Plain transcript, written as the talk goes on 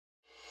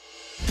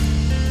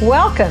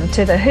Welcome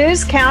to the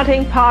Who's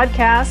Counting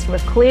podcast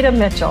with Cleta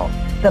Mitchell,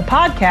 the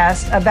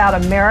podcast about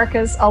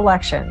America's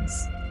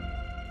elections.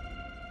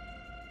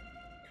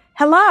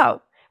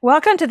 Hello,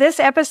 welcome to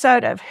this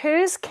episode of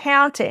Who's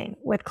Counting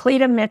with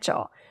Cleta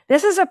Mitchell.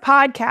 This is a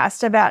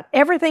podcast about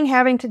everything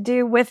having to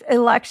do with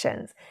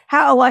elections,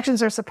 how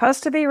elections are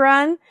supposed to be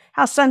run,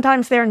 how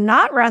sometimes they're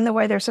not run the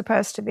way they're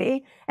supposed to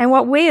be, and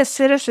what we as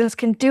citizens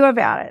can do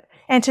about it.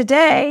 And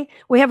today,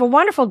 we have a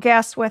wonderful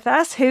guest with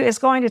us who is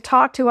going to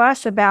talk to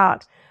us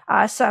about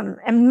some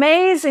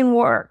amazing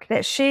work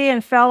that she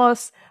and fellow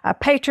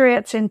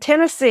patriots in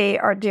Tennessee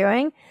are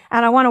doing.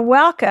 And I want to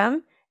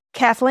welcome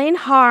Kathleen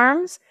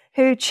Harms,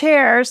 who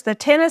chairs the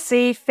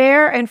Tennessee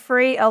Fair and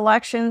Free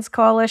Elections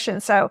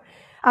Coalition. So,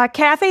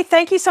 Kathy,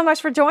 thank you so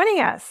much for joining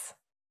us.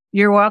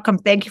 You're welcome.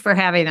 Thank you for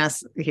having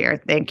us here.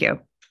 Thank you.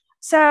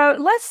 So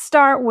let's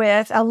start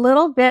with a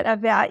little bit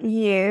about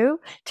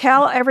you.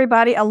 Tell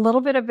everybody a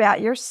little bit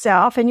about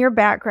yourself and your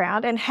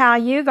background and how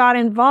you got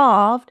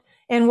involved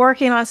in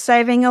working on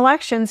saving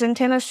elections in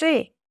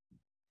Tennessee.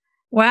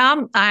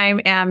 Well,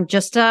 I'm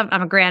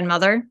a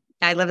grandmother.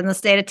 I live in the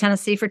state of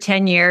Tennessee for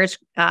 10 years,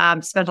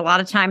 spent a lot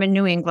of time in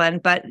New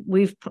England, but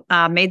we've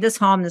made this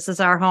home. This is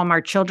our home. Our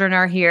children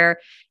are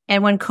here.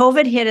 And when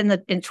COVID hit in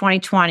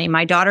 2020,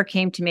 my daughter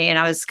came to me and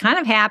I was kind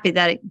of happy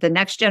that the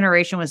next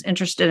generation was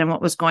interested in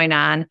what was going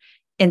on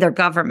in their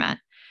government.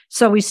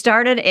 So we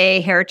started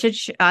a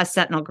Heritage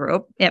Sentinel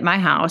group at my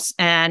house,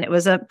 and it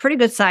was a pretty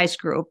good sized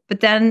group. But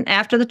then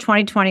after the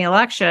 2020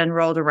 election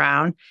rolled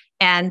around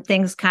and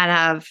things kind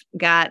of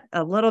got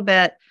a little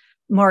bit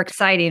more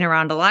exciting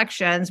around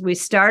elections, we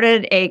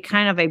started a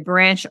kind of a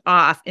branch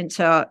off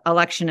into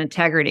election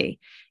integrity.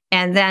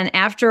 And then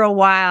after a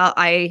while,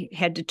 I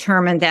had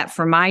determined that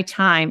for my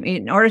time,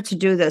 in order to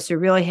do this, we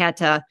really had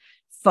to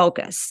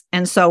focus.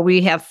 And so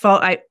we have,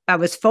 I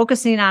was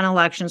focusing on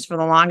elections for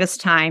the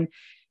longest time.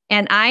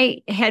 And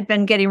I had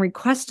been getting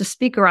requests to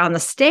speak around the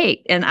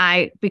state.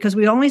 And because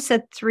we only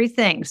said three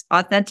things: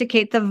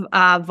 authenticate the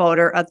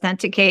voter,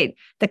 authenticate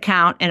the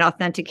count, and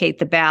authenticate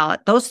the ballot.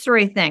 Those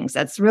three things.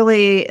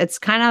 It's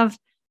kind of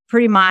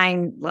pretty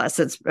mindless.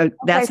 That's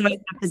what you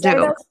have to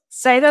do.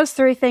 Say those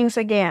three things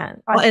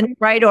again. Well, in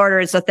right order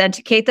is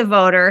authenticate the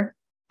voter,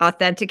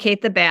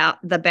 authenticate the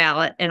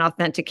ballot, and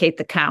authenticate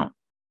the count.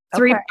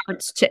 Three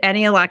parts to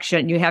any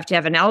election. You have to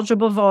have an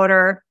eligible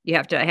voter, you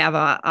have to have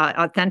a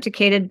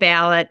authenticated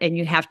ballot, and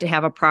you have to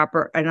have a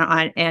proper and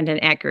an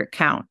accurate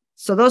count.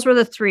 So those were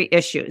the three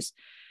issues.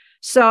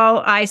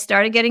 So I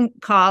started getting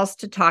calls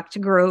to talk to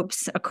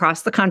groups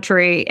across the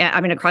country,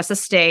 across the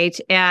state,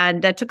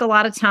 and that took a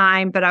lot of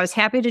time, but I was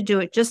happy to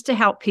do it just to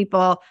help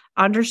people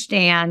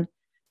understand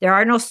there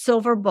are no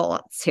silver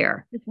bullets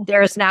here.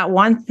 There is not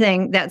one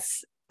thing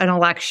that's an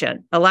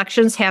election.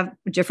 Elections have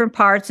different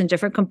parts and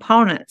different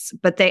components,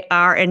 but they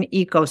are an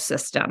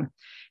ecosystem.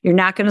 You're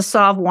not going to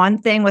solve one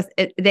thing with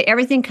it.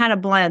 Everything kind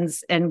of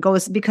blends and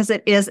goes because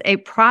it is a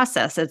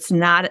process. It's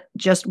not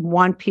just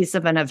one piece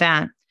of an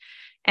event.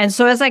 And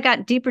so as I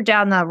got deeper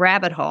down the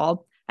rabbit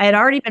hole, I had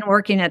already been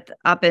working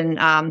up in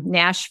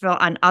Nashville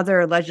on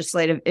other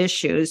legislative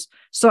issues.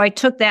 So I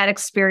took that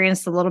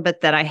experience a little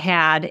bit that I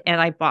had, and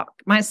I bought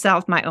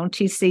myself my own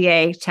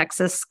TCA,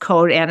 Texas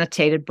Code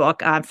Annotated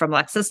book from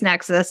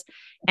LexisNexis.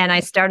 And I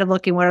started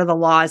looking what are the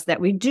laws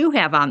that we do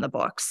have on the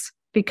books,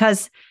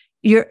 because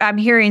I'm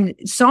hearing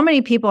so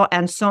many people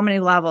and so many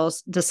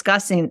levels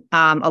discussing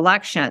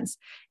elections.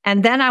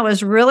 And then I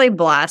was really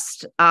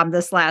blessed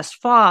this last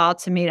fall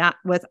to meet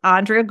with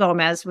Andrea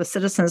Gomez with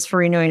Citizens for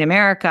Renewing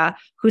America,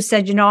 who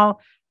said,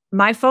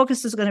 my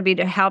focus is going to be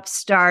to help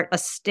start a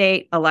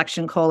state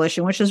election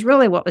coalition, which is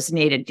really what was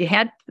needed. You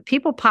had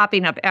people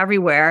popping up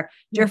everywhere,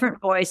 different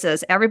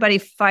voices, everybody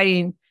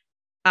fighting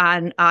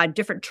on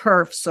different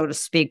turf, so to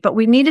speak. But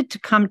we needed to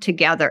come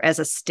together as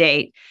a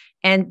state.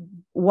 And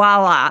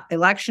voila,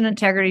 Election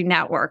Integrity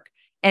Network.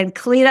 And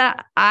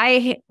Cleta,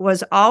 I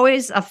was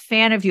always a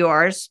fan of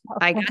yours.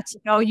 Okay. I got to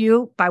know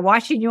you by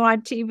watching you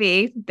on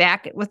TV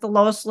back with the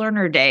Lois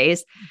Lerner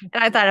days.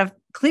 And I thought, if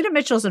Cleta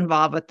Mitchell's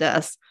involved with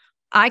this,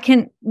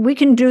 we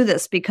can do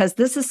this, because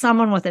this is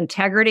someone with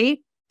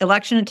integrity.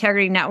 Election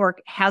Integrity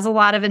Network has a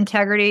lot of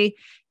integrity,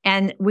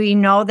 and we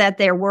know that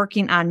they're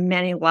working on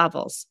many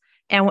levels.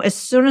 And as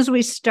soon as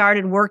we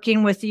started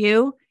working with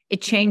you,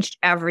 it changed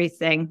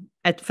everything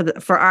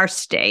for our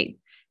state.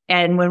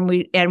 And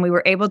we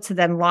were able to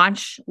then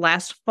launch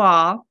last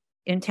fall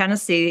in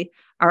Tennessee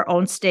our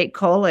own state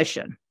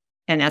coalition,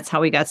 and that's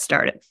how we got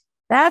started.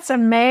 That's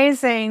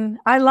amazing.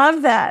 I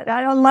love that.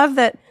 I love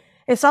that.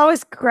 It's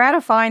always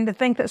gratifying to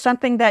think that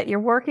something that you're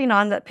working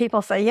on that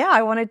people say, "Yeah,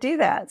 I want to do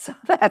that." So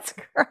that's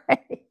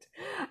great.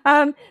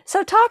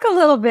 So talk a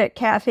little bit,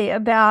 Kathy,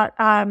 about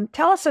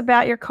tell us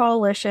about your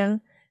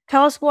coalition.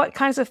 Tell us what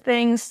kinds of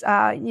things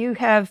you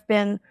have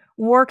been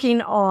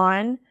working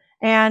on.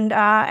 And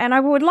I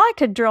would like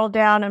to drill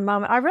down in a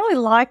moment. I really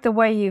like the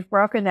way you've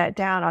broken that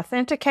down.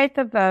 Authenticate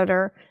the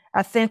voter,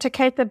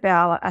 authenticate the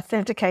ballot,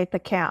 authenticate the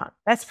count.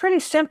 That's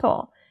pretty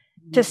simple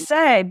to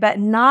say, but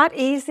not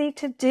easy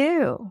to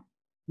do.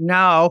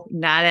 No,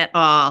 not at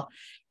all.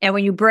 And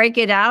when you break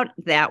it out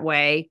that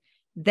way,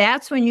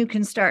 that's when you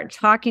can start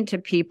talking to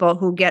people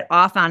who get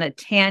off on a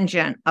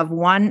tangent of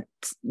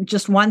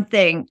just one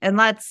thing. And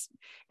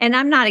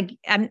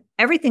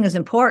everything is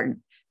important,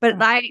 but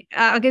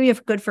I'll give you a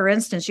good, for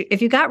instance,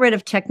 if you got rid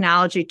of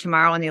technology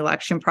tomorrow in the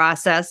election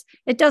process,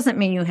 it doesn't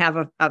mean you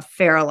have a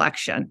fair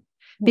election,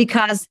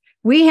 because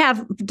we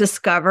have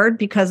discovered,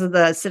 because of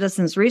the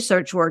Citizens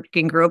Research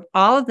Working Group,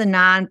 all of the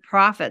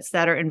nonprofits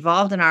that are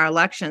involved in our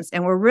elections.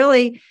 And we're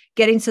really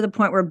getting to the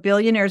point where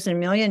billionaires and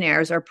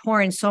millionaires are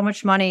pouring so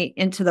much money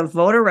into the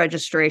voter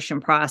registration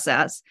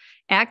process,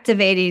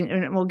 activating,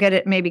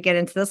 and maybe get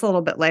into this a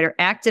little bit later,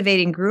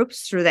 activating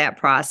groups through that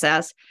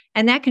process.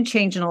 And that can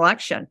change an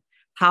election.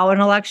 How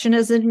an election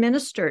is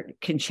administered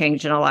can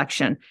change an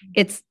election.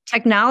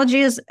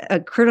 Technology is a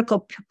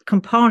critical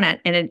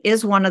component, and it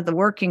is one of the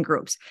working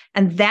groups.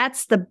 And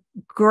that's the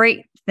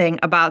great thing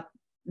about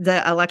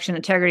the Election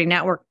Integrity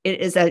Network.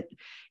 It's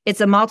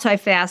a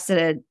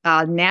multifaceted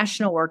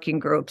national working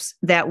groups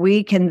that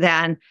we can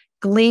then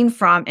glean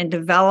from and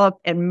develop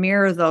and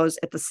mirror those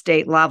at the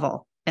state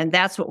level. And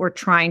that's what we're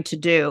trying to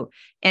do.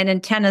 And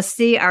in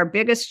Tennessee, our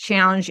biggest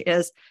challenge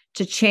is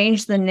to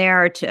change the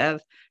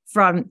narrative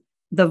from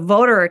the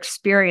voter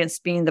experience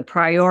being the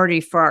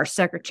priority for our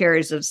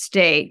secretaries of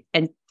state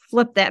and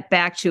flip that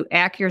back to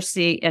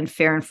accuracy and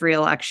fair and free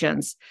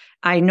elections.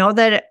 I know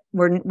that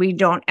we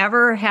don't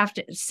ever have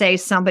to say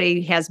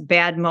somebody has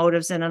bad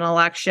motives in an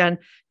election,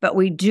 but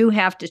we do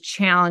have to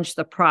challenge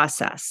the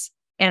process.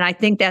 And I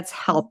think that's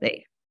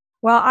healthy.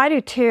 Well, I do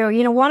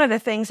too. One of the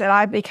things that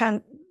I've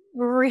become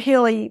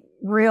really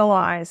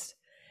realized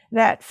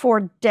that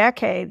for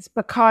decades,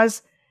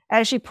 because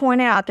as you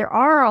point out, there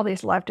are all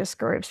these leftist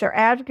groups, they're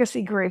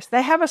advocacy groups.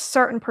 They have a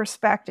certain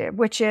perspective,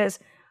 which is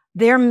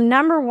their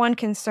number one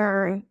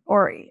concern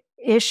or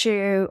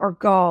issue or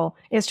goal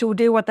is to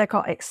do what they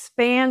call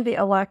expand the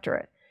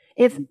electorate.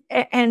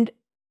 And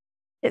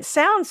it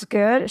sounds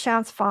good. It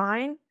sounds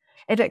fine.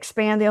 It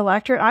expand the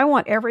electorate. I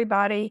want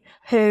everybody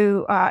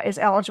who is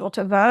eligible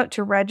to vote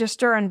to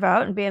register and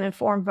vote and be an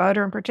informed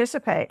voter and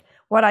participate.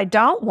 What I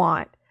don't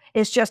want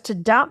is just to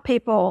dump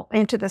people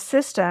into the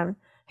system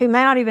who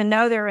may not even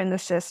know they're in the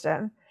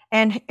system,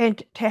 and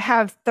to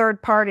have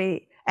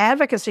third-party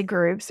advocacy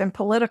groups and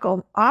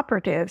political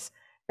operatives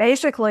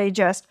basically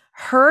just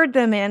herd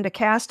them in to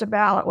cast a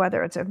ballot,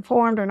 whether it's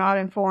informed or not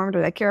informed,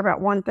 or they care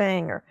about one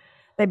thing, or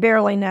they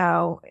barely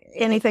know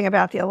anything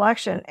about the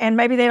election, and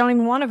maybe they don't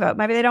even want to vote,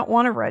 maybe they don't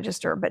want to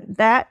register. But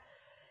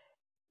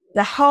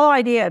the whole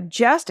idea of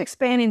just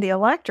expanding the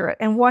electorate,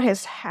 and what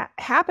has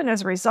happened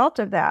as a result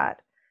of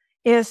that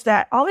is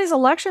that all these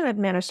election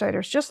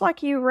administrators, just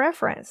like you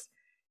referenced,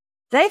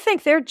 they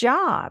think their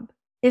job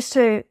is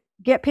to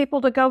get people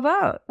to go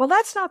vote. Well,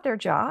 that's not their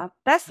job.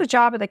 That's the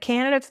job of the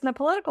candidates and the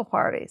political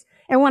parties.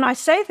 And when I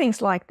say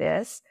things like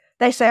this,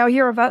 they say, oh,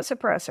 you're a vote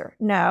suppressor.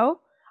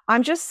 No,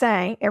 I'm just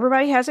saying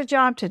everybody has a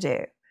job to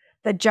do.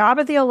 The job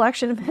of the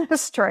election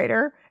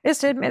administrator is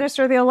to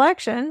administer the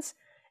elections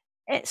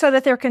so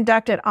that they're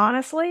conducted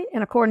honestly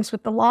in accordance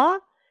with the law,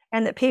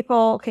 and that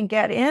people can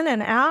get in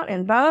and out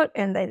and vote,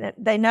 and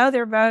they know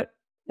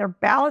their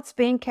ballots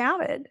being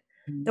counted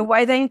the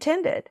way they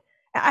intended.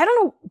 I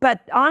don't know, but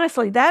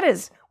honestly, that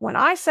is, when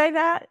I say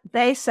that,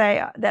 they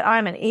say that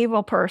I'm an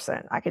evil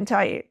person. I can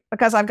tell you,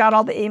 because I've got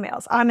all the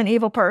emails. I'm an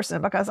evil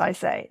person because I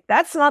say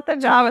that's not the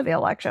job of the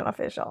election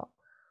official.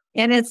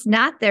 And it's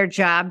not their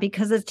job,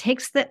 because it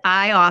takes the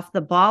eye off the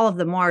ball of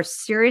the more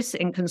serious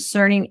and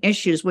concerning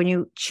issues. When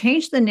you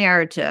change the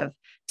narrative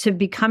to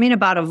becoming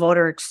about a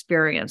voter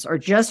experience, or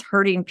just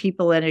herding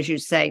people in, as you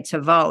say, to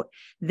vote,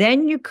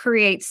 then you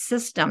create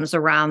systems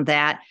around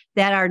that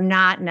are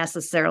not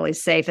necessarily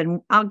safe. And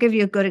I'll give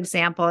you a good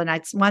example, and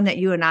it's one that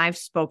you and I have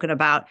spoken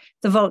about,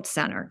 the vote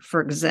center,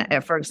 for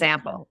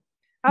example.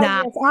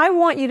 Now, yes, I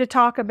want you to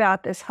talk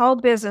about this whole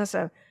business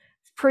of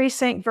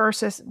precinct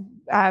versus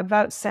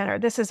vote center.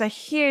 This is a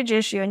huge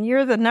issue, and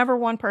you're the number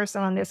one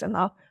person on this in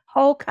the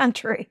whole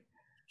country.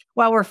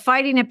 Well, we're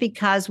fighting it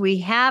because we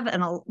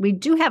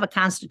do have a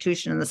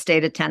constitution in the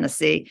state of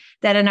Tennessee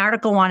that in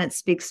Article 1, it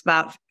speaks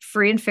about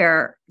free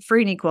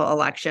and equal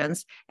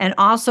elections, and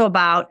also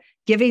about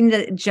giving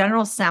the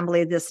General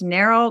Assembly this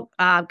narrow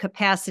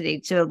capacity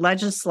to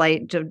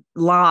legislate, to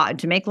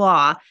make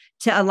law,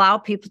 to allow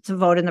people to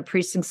vote in the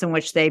precincts in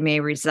which they may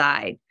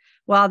reside.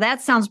 Well,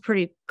 that sounds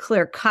pretty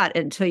clear cut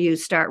until you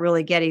start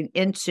really getting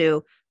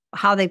into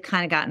how they've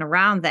kind of gotten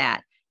around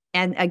that.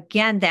 And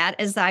again, that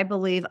is, I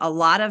believe, a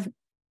lot of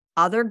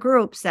other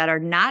groups that are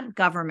not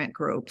government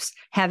groups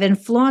have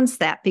influenced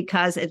that,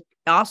 because it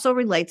also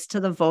relates to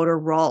the voter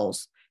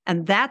rolls.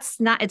 And it's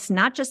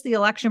not just the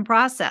election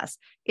process,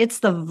 it's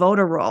the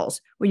voter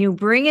rolls. When you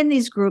bring in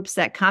these groups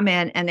that come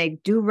in and they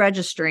do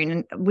registering,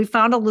 and we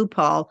found a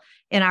loophole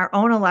in our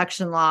own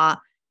election law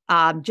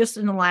just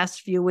in the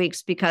last few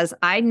weeks, because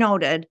I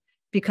noted,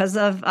 because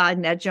of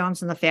Ned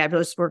Jones and the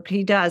fabulous work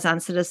he does on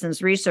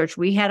citizens research,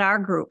 we had our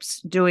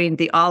groups doing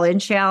the all-in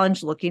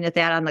challenge, looking at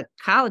that on the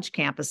college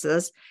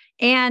campuses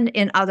and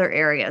in other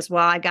areas.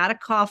 Well, I got a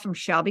call from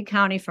Shelby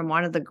County, from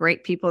one of the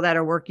great people that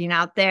are working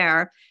out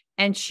there,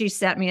 And she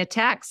sent me a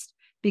text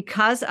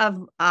because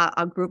of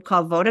a group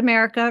called Vote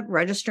America,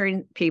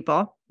 registering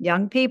people,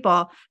 young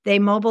people. They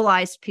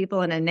mobilized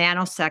people in a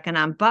nanosecond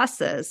on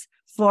buses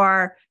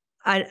for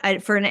an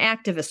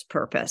activist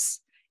purpose.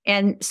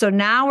 And so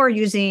now we're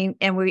using,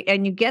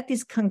 and you get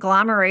these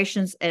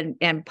conglomerations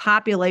and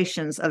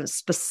populations of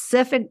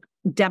specific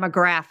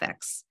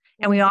demographics.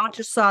 And we all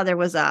just saw there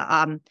was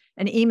an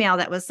email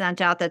that was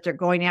sent out that they're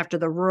going after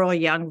the rural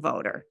young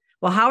voter.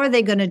 Well, how are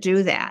they going to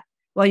do that?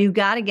 Well, you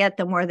got to get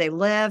them where they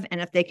live.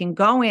 And if they can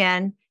go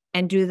in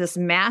and do this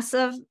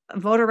massive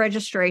voter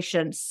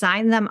registration,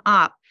 sign them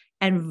up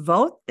and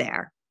vote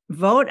there,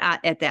 vote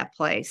at that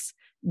place,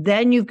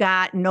 then you've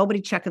got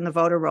nobody checking the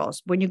voter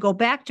rolls. When you go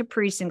back to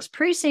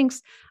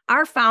precincts,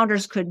 our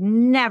founders could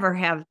never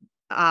have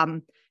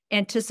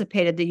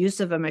anticipated the use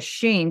of a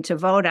machine to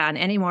vote on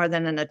any more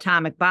than an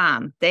atomic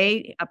bomb.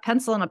 A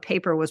pencil and a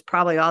paper was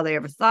probably all they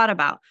ever thought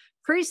about.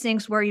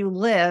 Precincts where you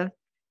live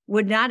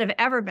would not have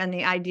ever been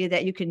the idea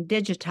that you can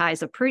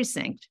digitize a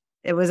precinct.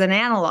 It was an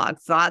analog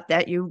thought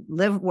that you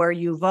live where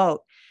you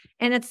vote.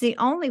 And it's the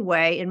only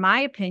way, in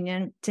my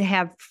opinion, to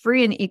have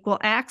free and equal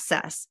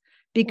access.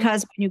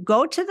 Because when you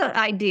go to the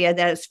idea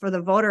that it's for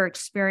the voter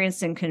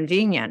experience and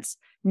convenience,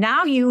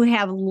 now you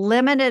have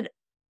limited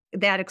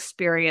that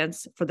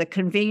experience for the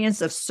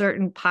convenience of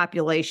certain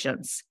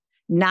populations,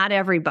 not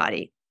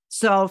everybody.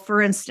 So,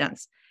 for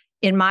instance,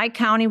 in my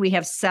county, we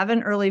have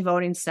 7 early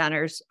voting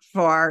centers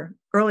for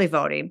early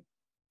voting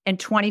and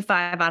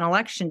 25 on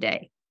election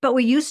day. But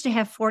we used to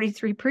have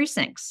 43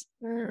 precincts.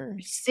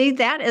 See,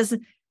 that is,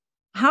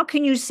 how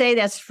can you say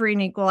that's free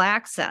and equal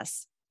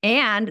access?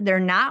 And they're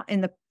not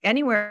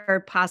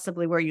anywhere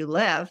possibly where you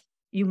live.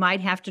 You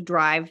might have to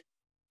drive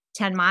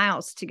 10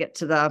 miles to get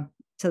to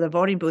the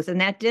voting booth.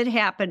 And that did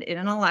happen in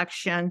an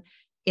election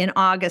in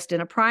August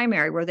in a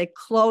primary where they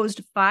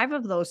closed 5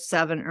 of those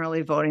 7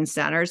 early voting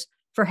centers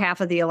for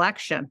half of the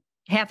election,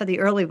 half of the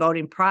early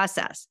voting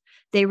process.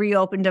 They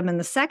reopened them in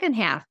the second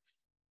half.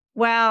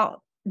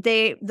 Well,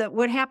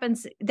 what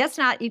happens, that's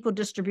not equal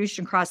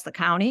distribution across the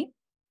county.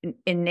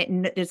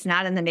 It's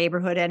not in the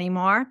neighborhood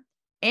anymore.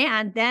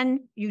 And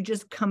then you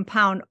just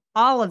compound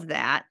all of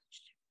that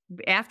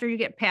after you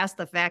get past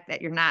the fact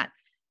that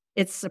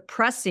it's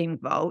suppressing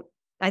vote.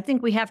 I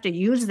think we have to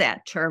use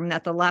that term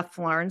that the left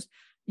learns.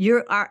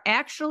 You are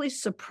actually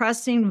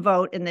suppressing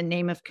vote in the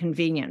name of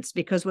convenience,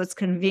 because what's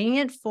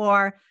convenient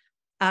for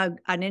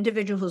an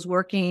individual who's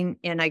working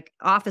in an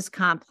office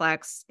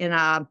complex in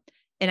a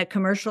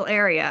commercial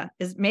area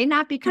may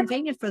not be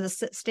convenient for the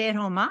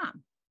stay-at-home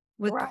mom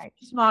with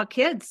small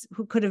kids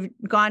who could have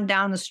gone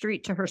down the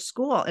street to her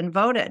school and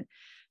voted.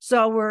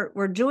 So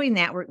we're doing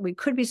that. We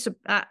could be,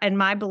 in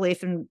my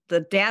belief, and the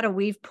data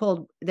we've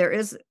pulled, there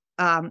is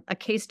a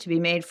case to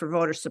be made for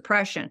voter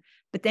suppression.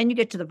 But then you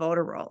get to the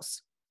voter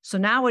rolls. So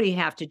now what do you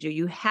have to do?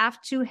 You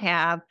have to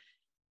have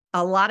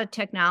a lot of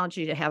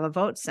technology to have a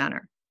vote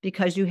center,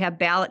 because you have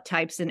ballot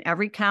types in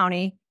every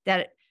county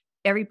that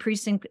every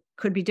precinct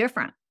could be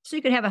different. So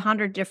you could have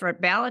 100 different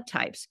ballot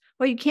types.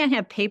 Well, you can't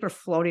have paper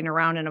floating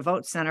around in a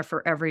vote center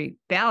for every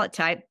ballot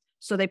type.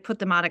 So they put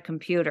them on a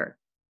computer,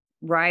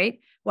 right?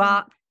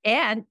 Well,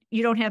 and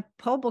you don't have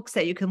poll books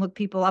that you can look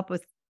people up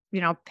with,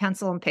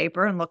 pencil and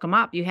paper and look them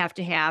up. You have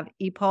to have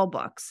e-poll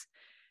books.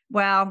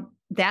 Well,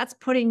 that's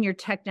putting your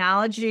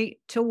technology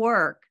to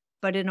work,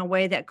 but in a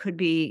way that could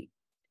be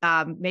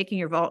making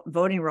your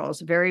voting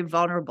rolls very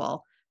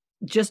vulnerable,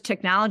 just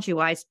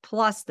technology-wise.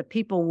 Plus, the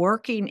people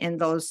working in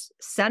those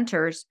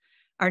centers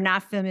are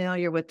not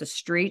familiar with the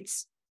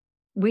streets.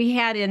 We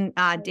had in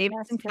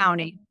Davidson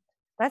County.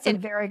 That's a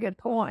very good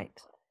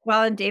point.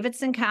 Well, in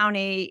Davidson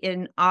County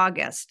in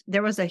August,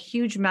 there was a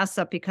huge mess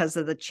up because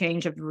of the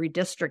change of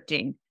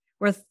redistricting,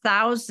 where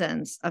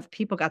thousands of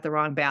people got the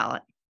wrong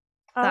ballot.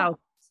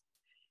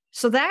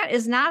 So that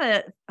is not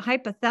a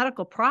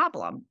hypothetical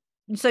problem.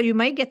 So you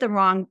might get the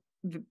wrong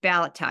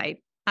ballot type.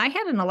 I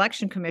had an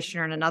election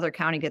commissioner in another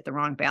county get the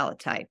wrong ballot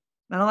type.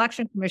 An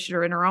election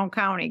commissioner in her own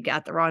county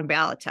got the wrong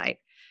ballot type.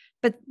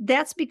 But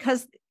that's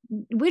because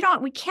we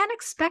can't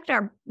expect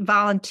our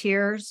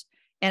volunteers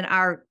and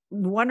our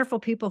wonderful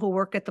people who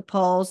work at the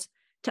polls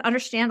to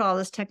understand all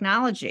this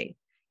technology.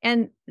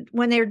 And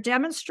when they're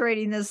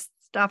demonstrating this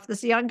stuff,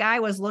 this young guy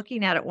was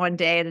looking at it one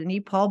day at an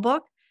e-poll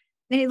book,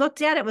 and he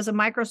looked at it. It was a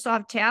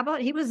Microsoft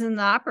tablet. He was in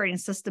the operating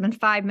system in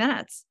 5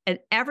 minutes, and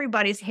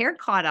everybody's hair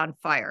caught on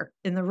fire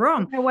in the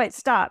room. No, wait,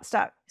 stop.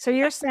 So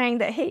you're saying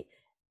that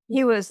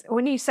he was,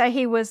 when you say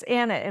he was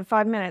in it in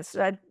 5 minutes,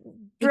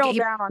 drill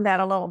down on that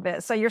a little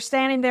bit. So you're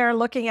standing there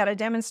looking at a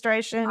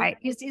demonstration. Right.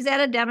 He's at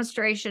a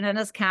demonstration in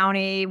his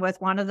county with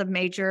one of the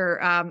major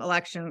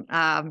election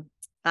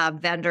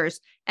vendors,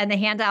 and they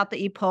hand out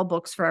the e-poll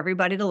books for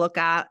everybody to look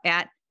at.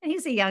 And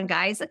he's a young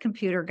guy. He's a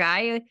computer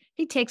guy.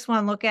 He takes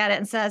one look at it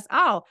and says,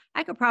 "Oh,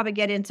 I could probably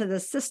get into the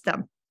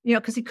system,"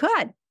 because he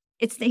could.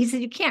 He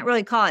said, you can't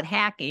really call it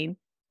hacking,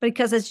 but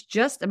because it's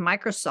just a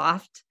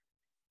Microsoft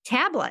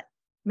tablet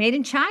made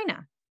in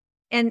China.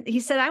 And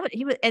he said,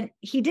 and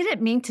he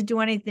didn't mean to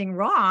do anything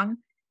wrong,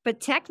 but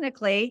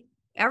technically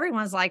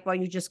everyone's like, well,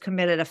 you just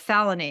committed a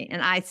felony.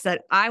 And I said,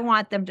 I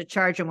want them to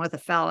charge him with a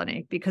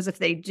felony, because if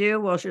they do,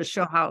 we'll just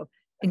show how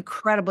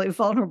incredibly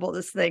vulnerable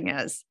this thing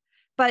is.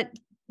 But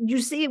you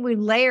see, we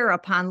layer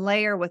upon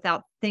layer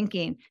without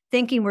thinking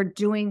we're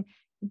doing,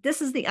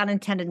 this is the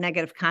unintended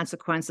negative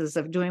consequences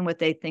of doing what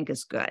they think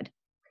is good.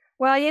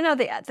 Well,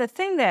 the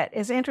thing that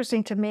is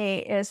interesting to me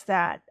is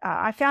that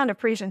I found a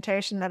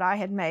presentation that I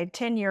had made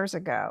 10 years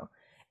ago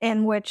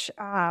in which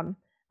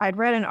I'd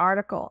read an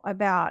article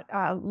about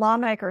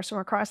lawmakers from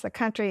across the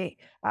country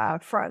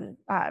from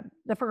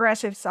the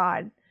progressive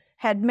side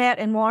had met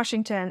in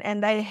Washington,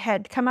 and they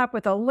had come up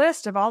with a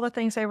list of all the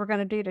things they were going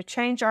to do to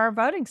change our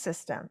voting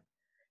system.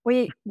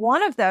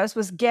 One of those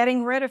was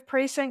getting rid of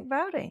precinct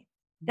voting.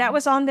 That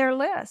was on their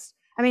list.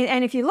 I mean,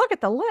 and if you look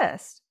at the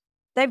list,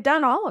 they've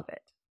done all of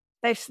it.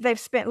 They've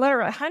spent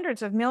literally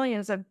hundreds of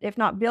millions of, if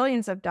not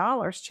billions of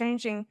dollars,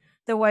 changing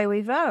the way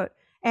we vote.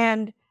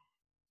 And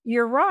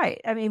you're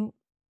right. I mean,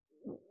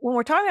 when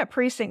we're talking about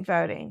precinct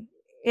voting,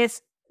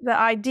 it's the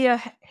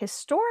idea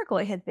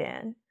historically had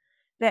been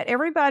that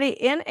everybody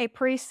in a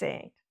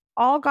precinct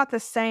all got the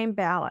same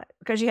ballot,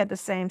 because you had the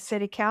same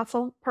city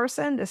council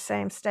person, the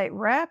same state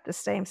rep, the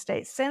same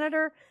state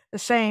senator, the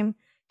same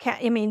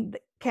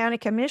county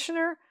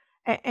commissioner,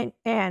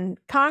 and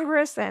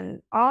Congress,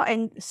 and all,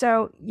 and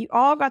so you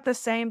all got the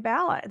same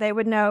ballot. They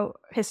would know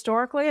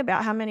historically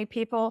about how many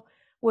people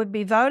would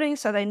be voting,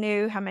 so they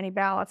knew how many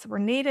ballots were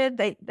needed.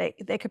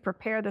 They could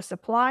prepare the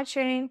supply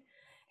chain,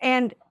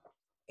 and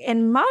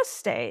in most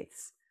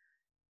states,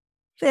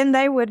 then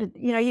they would,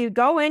 you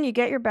go in, you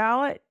get your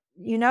ballot,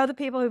 the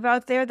people who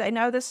vote there, they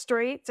know the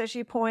streets, as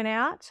you point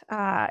out.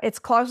 It's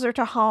closer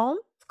to home,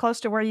 it's close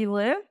to where you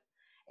live,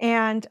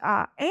 and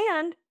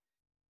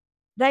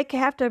they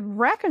have to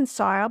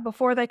reconcile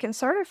before they can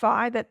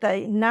certify that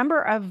the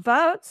number of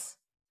votes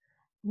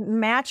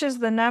matches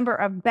the number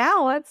of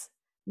ballots,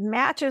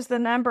 matches the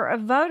number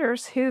of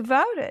voters who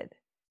voted.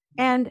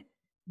 And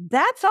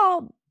that's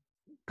all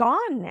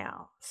gone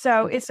now.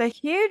 So it's a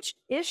huge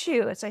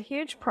issue. It's a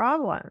huge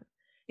problem.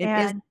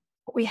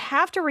 We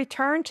have to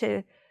return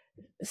to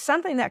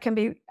something that can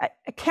be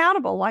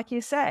accountable, like you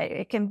say.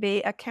 It can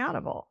be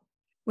accountable.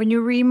 When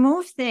you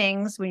remove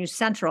things, when you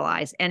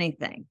centralize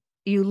anything,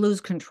 you lose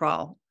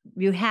control.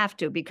 You have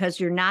to, because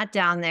you're not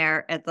down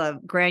there at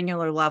the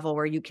granular level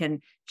where you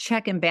can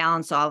check and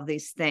balance all of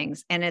these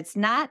things. And it's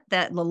not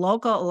that the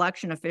local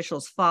election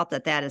officials' fault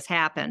that has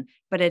happened,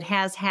 but it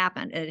has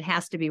happened, and it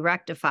has to be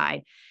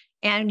rectified.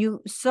 And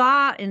you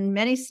saw in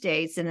many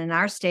states, and in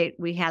our state,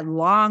 we had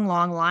long,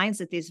 long lines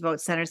at these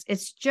vote centers.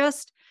 It's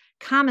just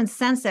common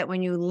sense that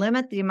when you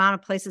limit the amount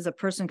of places a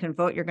person can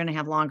vote, you're going to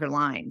have longer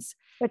lines.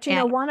 But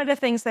one of the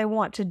things they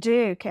want to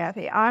do,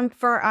 Kathy,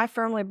 I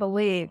firmly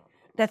believe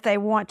that they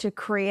want to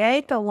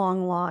create the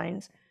long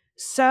lines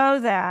so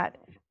that,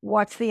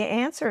 what's the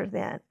answer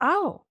then?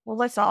 Oh, well,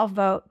 let's all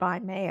vote by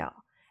mail.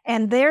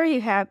 And there you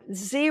have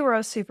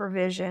zero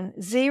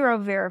supervision, zero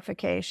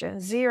verification,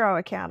 zero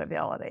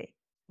accountability.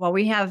 Well,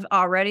 we have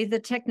already the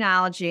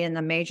technology and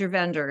the major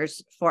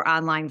vendors for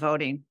online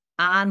voting.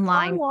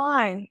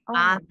 Online,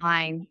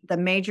 the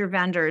major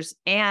vendors,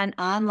 and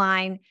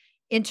online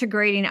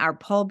integrating our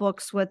poll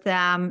books with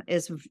them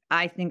is,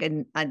 I think,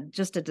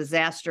 just a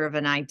disaster of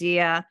an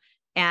idea.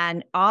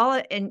 And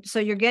so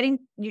you're getting,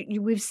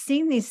 we've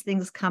seen these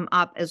things come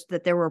up as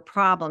that there were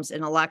problems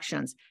in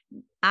elections.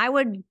 I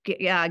would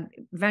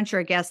venture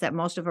a guess that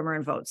most of them are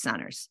in vote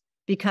centers,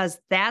 because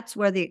that's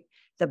where the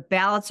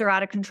ballots are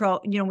out of control.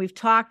 We've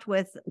talked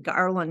with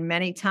Garland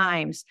many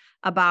times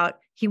about,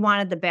 he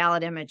wanted the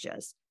ballot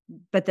images,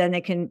 but then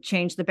they can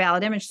change the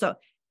ballot image. So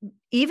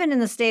even in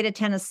the state of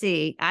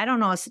Tennessee, I don't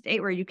know a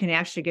state where you can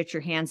actually get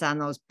your hands on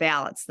those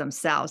ballots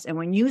themselves. And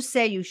when you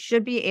say you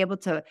should be able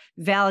to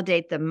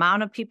validate the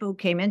amount of people who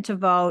came in to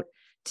vote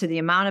to the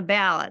amount of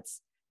ballots,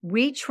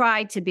 we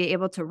tried to be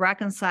able to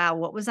reconcile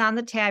what was on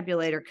the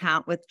tabulator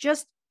count with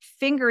just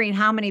fingering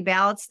how many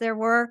ballots there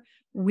were.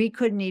 We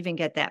couldn't even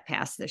get that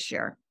passed this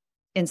year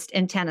in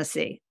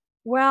Tennessee.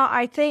 Well,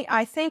 I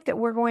think that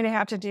we're going to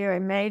have to do a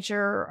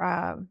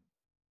major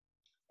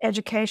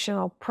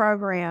educational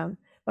program,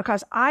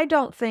 because I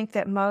don't think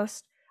that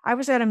I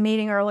was at a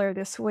meeting earlier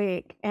this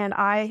week, and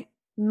I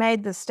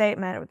made the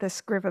statement with this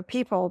group of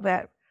people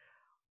that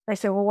they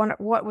said, well,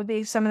 what would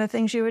be some of the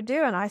things you would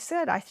do? And I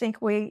said, I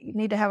think we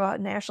need to have a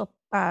national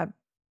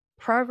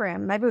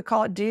program. Maybe we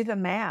call it Do the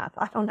Math.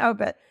 I don't know,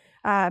 but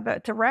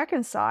to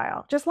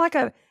reconcile, just like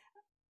a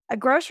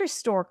grocery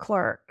store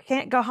clerk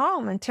can't go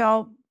home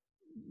until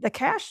the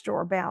cash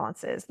drawer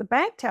balances. The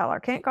bank teller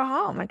can't go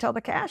home until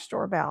the cash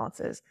drawer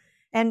balances.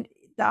 And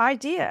the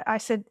idea, I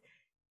said,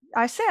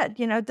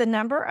 the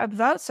number of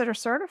votes that are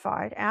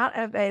certified out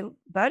of a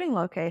voting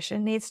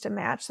location needs to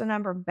match the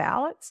number of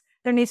ballots.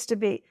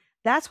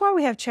 That's why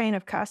we have chain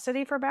of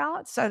custody for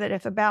ballots, so that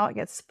if a ballot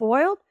gets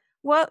spoiled,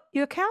 well,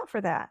 you account for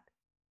that.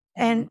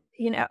 And,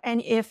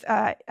 and if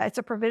it's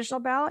a provisional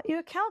ballot, you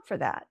account for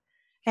that.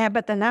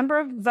 But the number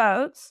of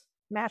votes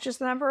matches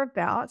the number of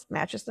ballots,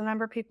 matches the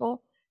number of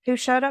people who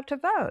showed up to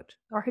vote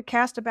or who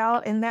cast a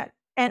ballot in that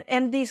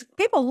And these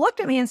people looked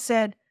at me and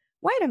said,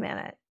 wait a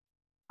minute,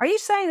 are you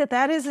saying that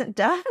that isn't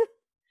done?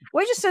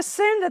 We just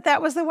assumed that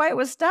that was the way it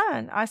was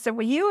done. I said,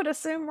 well, you would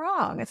assume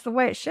wrong. It's the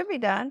way it should be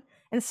done.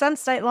 And some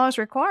state laws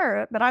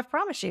require it, but I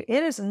promise you,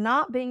 it is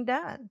not being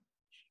done.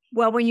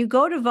 Well, when you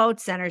go to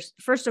vote centers,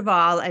 first of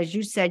all, as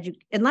you said,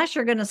 unless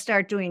you're going to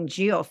start doing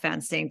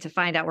geofencing to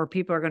find out where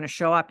people are going to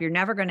show up, you're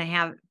never going to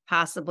have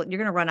you're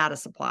going to run out of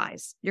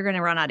supplies. You're going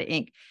to run out of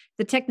ink.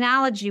 The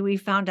technology we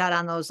found out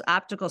on those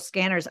optical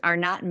scanners are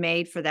not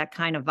made for that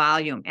kind of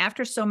volume.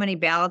 After so many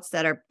ballots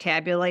that are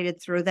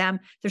tabulated through them,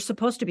 they're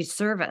supposed to be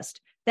serviced.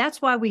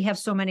 That's why we have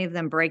so many of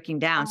them breaking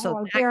down.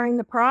 So during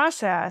the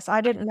process, I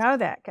didn't know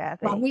that,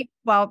 Kathy.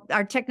 Well,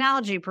 our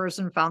technology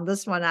person found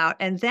this one out.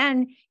 And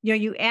then,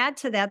 you add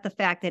to that the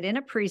fact that in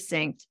a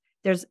precinct,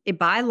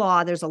 by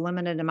law, there's a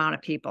limited amount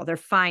of people. They're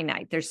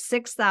finite. There's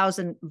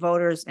 6,000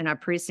 voters in a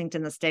precinct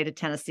in the state of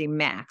Tennessee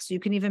max. You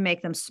can even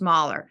make them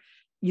smaller.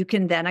 You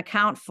can then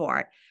account for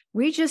it.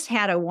 We just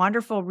had a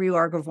wonderful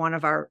reorg of one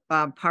of our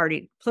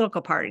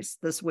political parties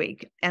this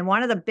week. And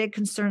one of the big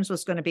concerns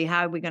was going to be,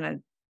 how are we going to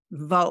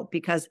vote,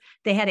 because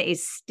they had a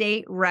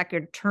state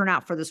record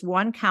turnout for this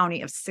one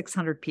county of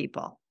 600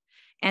 people.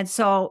 And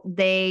so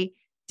they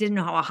didn't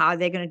know how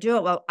they're going to do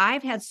it. Well,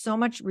 I've had so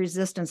much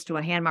resistance to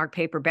a hand-marked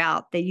paper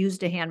ballot. They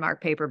used a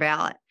hand-marked paper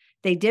ballot.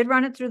 They did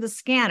run it through the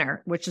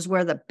scanner, which is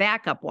where the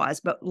backup was,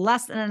 but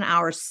less than an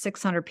hour,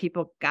 600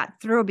 people got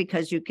through,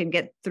 because you can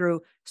get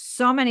through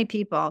so many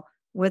people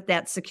with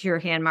that secure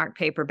hand-marked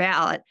paper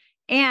ballot.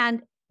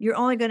 And you're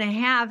only going to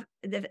have,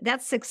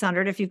 that's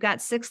 600. If you've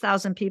got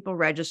 6,000 people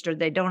registered,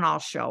 they don't all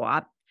show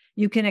up.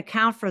 You can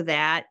account for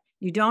that.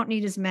 You don't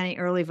need as many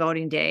early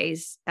voting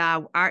days.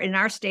 In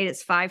our state,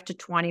 it's 5 to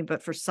 20,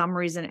 but for some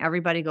reason,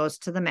 everybody goes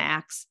to the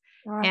max.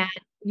 Right. And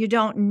you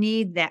don't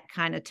need that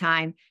kind of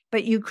time.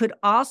 But you could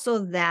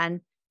also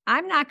then,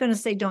 I'm not going to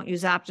say don't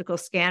use optical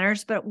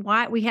scanners, but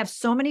why we have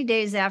so many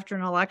days after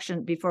an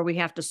election before we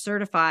have to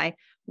certify,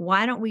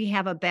 why don't we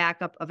have a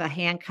backup of a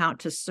hand count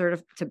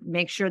to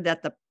make sure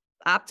that the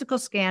optical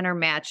scanner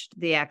matched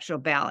the actual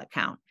ballot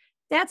count?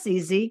 That's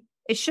easy.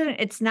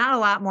 It's not a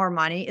lot more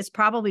money. It's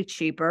probably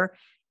cheaper.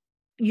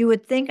 You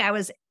would think I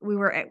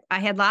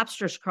had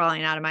lobsters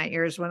crawling out of my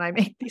ears when I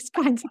make these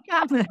kinds of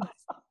comments.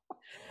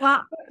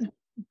 Well,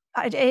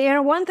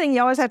 one thing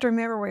you always have to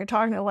remember when you're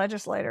talking to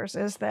legislators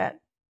is that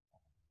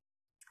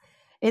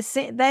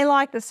they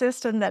like the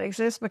system that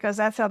exists because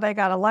that's how they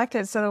got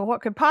elected. So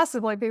what could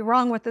possibly be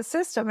wrong with the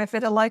system if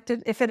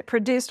it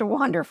produced a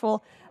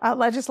wonderful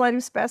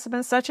legislative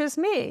specimen such as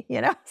me,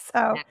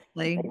 So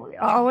exactly.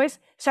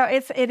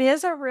 It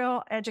is a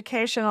real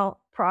educational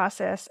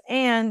process,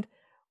 and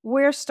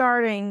we're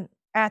starting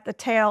at the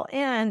tail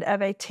end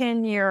of a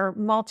 10-year,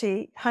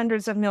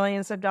 hundreds of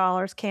millions of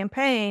dollars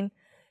campaign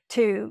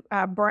to,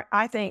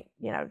 I think,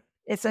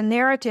 it's a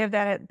narrative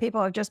that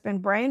people have just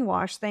been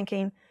brainwashed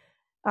thinking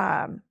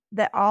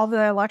that all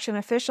the election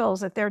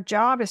officials, that their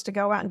job is to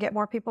go out and get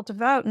more people to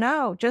vote.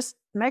 No, just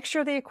make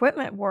sure the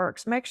equipment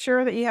works. Make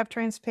sure that you have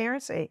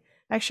transparency.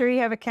 Make sure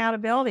you have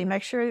accountability.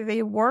 Make sure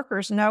the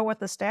workers know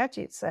what the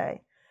statutes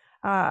say.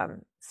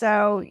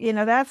 So,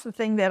 that's the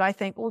thing that I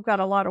think we've got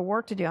a lot of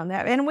work to do on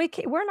that. And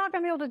we're not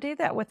going to be able to do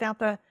that without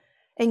the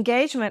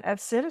engagement of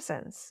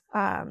citizens.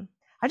 I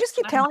just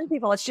keep telling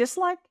people it's just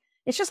like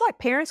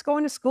parents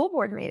going to school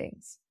board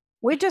meetings.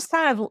 We just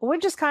kind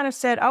of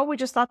said, oh, we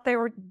just thought they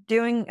were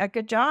doing a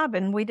good job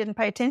and we didn't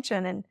pay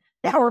attention. And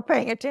now we're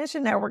paying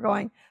attention. Now we're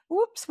going,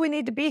 whoops, we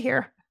need to be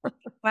here.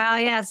 Well,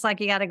 yeah, it's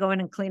like you got to go in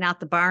and clean out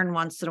the barn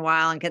once in a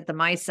while and get the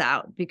mice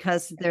out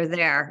because they're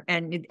there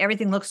and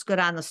everything looks good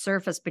on the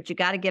surface, but you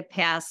got to get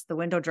past the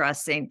window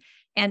dressing.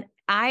 And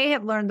I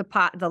have learned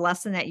the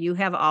lesson that you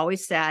have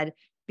always said,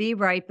 be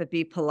right, but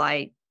be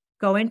polite.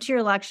 Go into your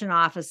election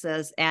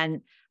offices.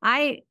 And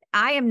I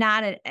am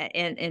not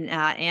in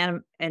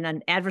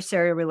an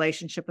adversarial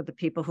relationship with the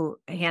people who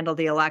handle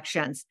the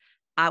elections.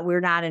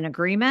 We're not in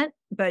agreement,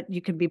 but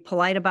you can be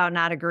polite about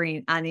not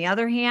agreeing. On the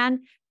other hand,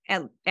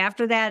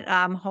 after that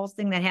whole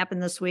thing that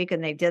happened this week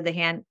and they did the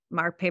hand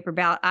marked paper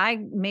ballot, I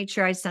made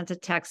sure I sent a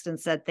text and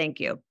said, thank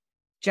you.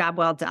 Job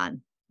well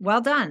done.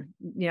 Well done.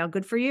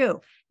 Good for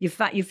you. You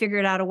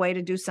figured out a way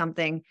to do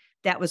something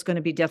that was going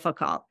to be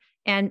difficult.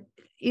 And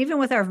even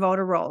with our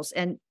voter rolls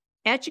and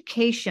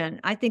education,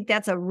 I think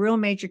that's a real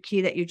major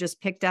key that you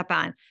just picked up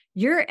on.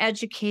 You're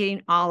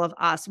educating all of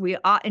us.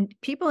 And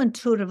people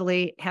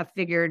intuitively have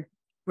figured,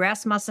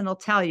 Rasmussen will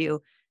tell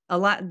you, a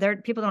lot.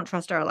 People don't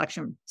trust our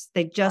elections.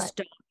 They just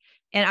don't.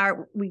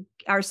 And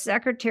our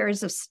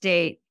secretaries of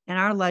state and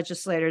our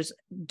legislators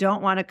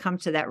don't want to come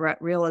to that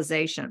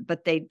realization,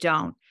 but they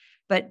don't.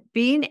 But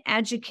being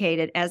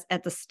educated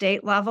at the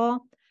state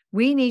level,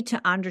 we need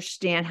to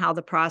understand how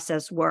the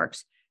process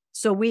works.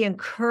 So we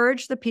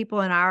encourage the people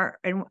and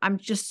I'm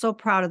just so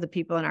proud of the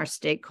people in our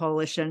state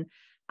coalition.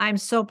 I'm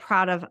so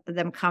proud of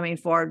them coming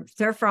forward.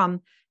 They're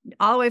from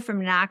all the way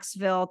from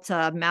Knoxville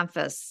to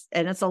Memphis,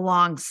 and it's a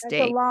long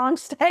state. It's a long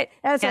state.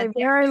 That's a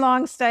very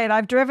long state.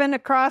 I've driven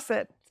across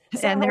it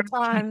several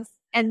times.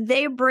 And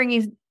they're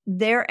bringing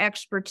their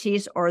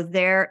expertise or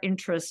their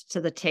interests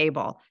to the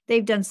table.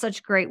 They've done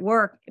such great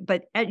work,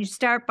 but you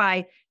start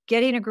by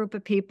getting a group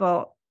of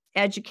people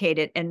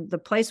educated, and the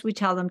place we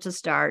tell them to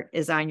start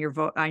is on your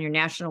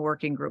national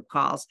working group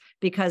calls,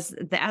 because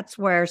that's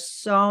where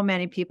so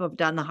many people have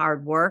done the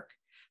hard work.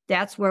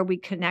 That's where we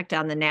connect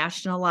on the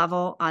national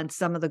level on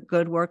some of the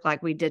good work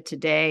like we did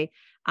today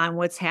on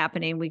what's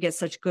happening. We get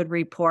such good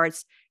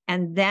reports,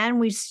 and then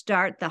we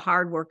start the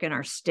hard work in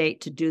our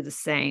state to do the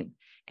same.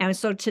 And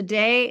so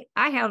today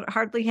I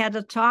hardly had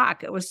to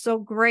talk. It was so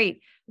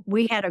great.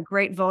 We had a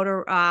great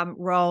voter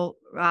roll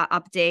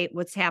update,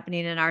 what's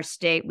happening in our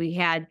state. We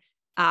had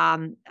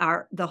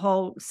the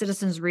whole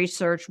citizens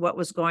research, what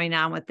was going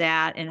on with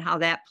that and how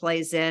that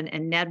plays in.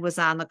 And Ned was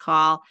on the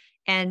call,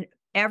 and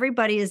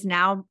everybody is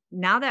now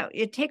that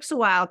it takes a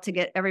while to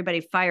get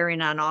everybody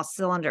firing on all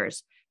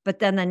cylinders. But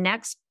then the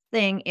next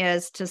thing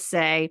is to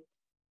say,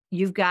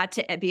 you've got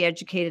to be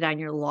educated on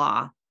your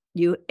law.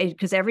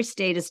 Because every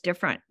state is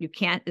different.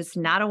 It's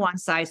not a one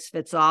size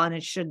fits all, and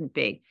it shouldn't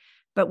be.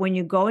 But when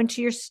you go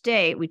into your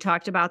state, we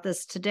talked about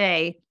this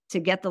today, to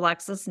get the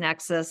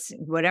LexisNexis,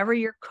 whatever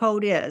your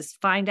code is,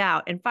 find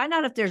out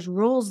if there's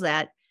rules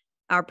that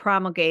are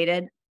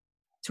promulgated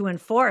to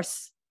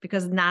enforce,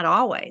 because not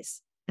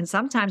always. And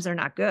sometimes they're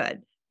not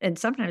good. And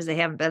sometimes they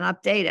haven't been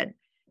updated.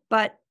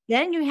 But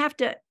then you have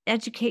to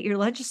educate your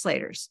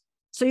legislators.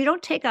 So you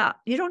don't take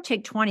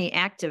 20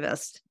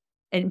 activists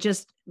and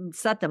just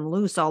set them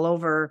loose all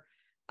over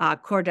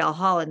Cordell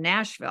Hall in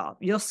Nashville.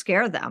 You'll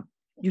scare them.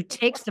 You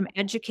take some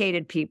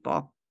educated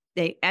people,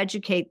 they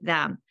educate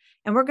them.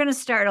 And we're going to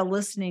start a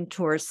listening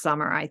tour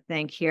summer, I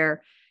think,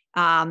 here.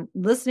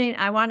 Listening,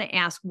 I want to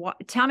ask,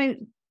 tell me,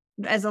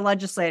 as a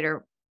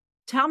legislator,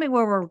 tell me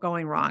where we're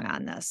going wrong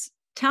on this.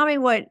 Tell me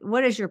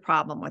what is your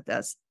problem with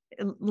this?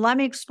 Let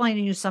me explain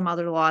to you some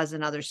other laws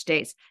in other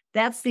states.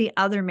 That's the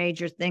other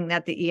major thing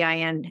that the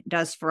EIN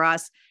does for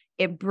us.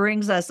 It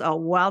brings us a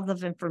wealth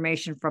of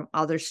information from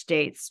other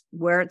states,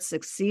 where it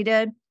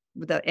succeeded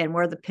and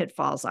where the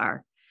pitfalls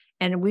are.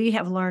 And we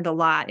have learned a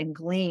lot and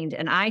gleaned.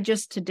 And I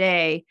just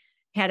today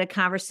had a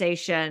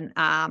conversation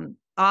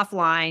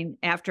offline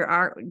after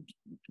our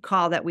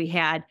call that we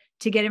had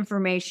to get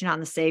information on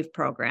the SAVE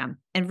program.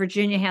 And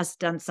Virginia has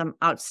done some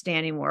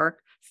outstanding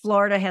work.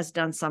 Florida has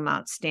done some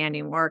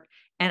outstanding work.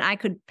 And I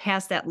could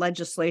pass that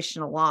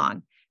legislation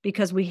along,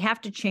 because we have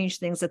to change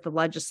things at the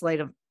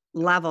legislative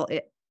level.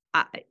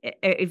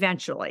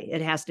 Eventually,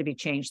 it has to be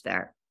changed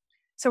there.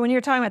 So when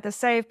you're talking about the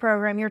SAVE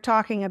program, you're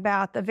talking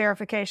about the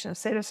verification of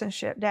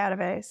citizenship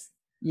database.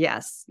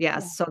 Yes. Yeah.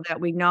 So that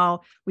we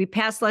know, we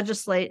passed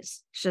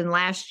legislation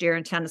last year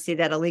in Tennessee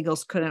that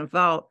illegals couldn't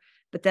vote.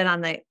 But then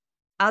on the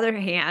other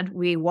hand,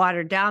 we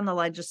watered down the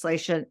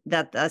legislation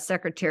that the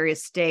Secretary of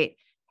State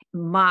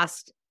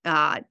must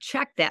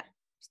check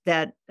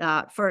that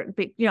for,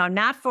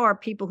 not for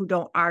people who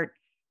are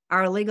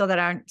illegal, that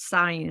aren't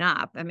signing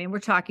up. I mean, we're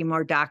talking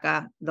more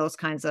DACA, those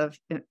kinds of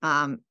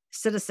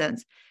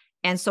citizens.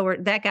 And so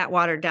that got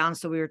watered down.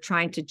 So we were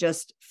trying to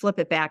just flip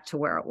it back to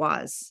where it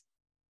was.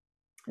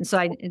 And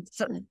so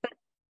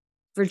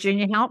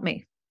Virginia helped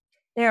me.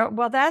 Yeah,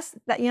 well, that's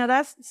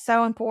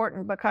so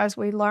important, because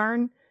we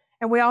learn,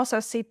 and we also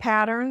see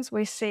patterns.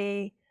 We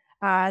see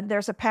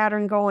there's a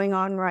pattern going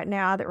on right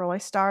now that really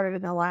started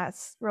in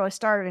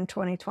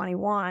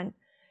 2021,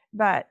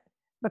 but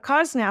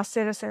because now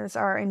citizens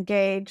are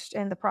engaged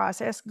in the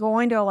process,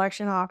 going to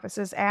election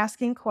offices,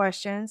 asking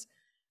questions,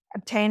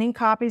 obtaining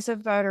copies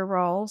of voter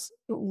rolls,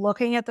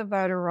 looking at the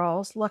voter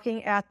rolls,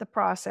 looking at the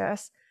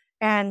process,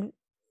 and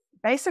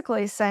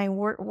basically saying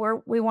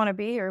we want to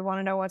be here, we want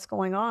to know what's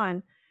going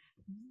on.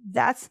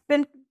 That's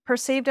been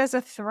perceived as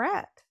a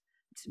threat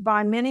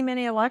by many,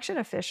 many election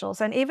officials.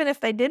 And even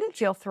if they didn't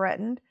feel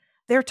threatened,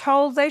 they're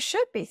told they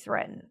should be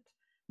threatened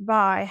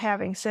by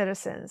having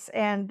citizens.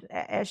 And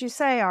as you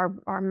say,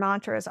 our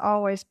mantra is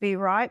always be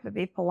right, but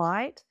be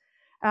polite,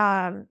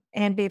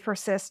 and be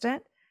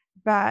persistent.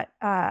 But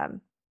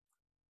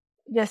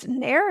this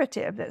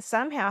narrative that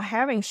somehow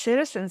having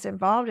citizens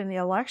involved in the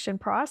election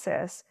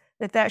process,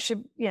 that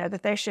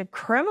they should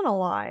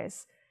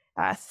criminalize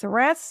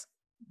threats,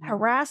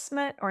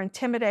 harassment, or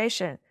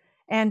intimidation.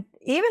 And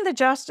even the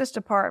Justice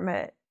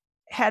Department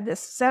had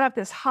set up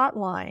this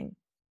hotline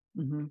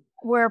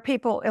where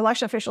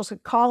election officials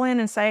could call in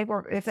and say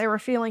if they were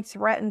feeling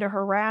threatened or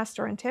harassed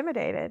or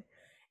intimidated.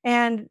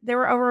 And there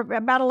were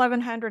about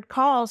 1,100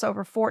 calls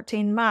over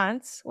 14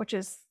 months, which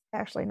is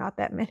actually not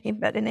that many,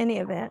 but in any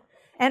event.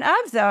 And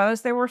of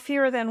those, there were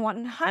fewer than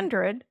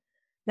 100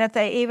 that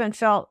they even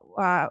felt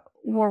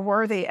were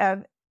worthy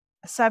of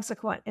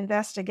subsequent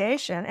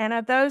investigation. And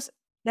of those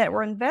that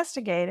were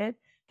investigated,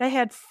 they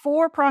had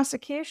 4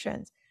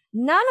 prosecutions.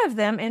 None of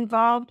them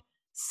involved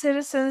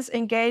citizens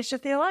engaged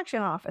at the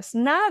election office.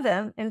 None of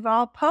them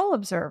involved poll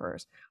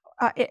observers.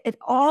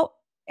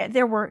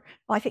 There were,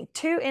 I think,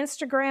 2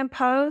 Instagram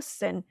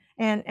posts and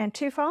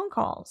 2 phone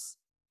calls.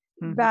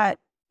 But,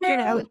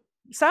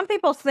 some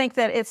people think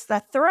that it's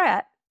the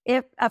threat.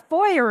 If a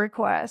FOIA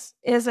request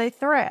is a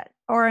threat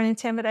or an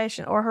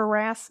intimidation or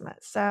harassment.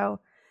 So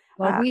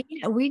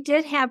Well, we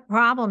did have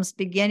problems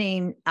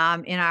beginning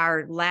in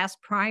our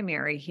last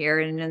primary here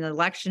in an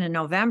election in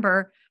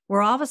November,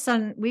 where all of a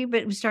sudden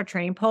we start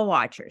training poll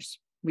watchers.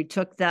 We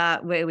took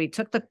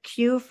the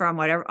cue from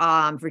whatever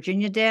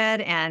Virginia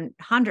did, and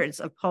hundreds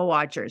of poll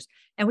watchers,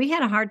 and we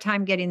had a hard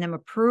time getting them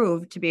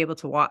approved to be able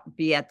to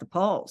be at the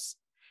polls.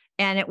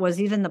 And it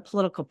was even the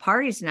political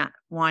parties not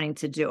wanting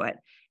to do it.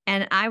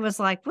 And I was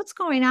like, what's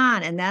going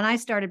on? And then I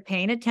started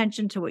paying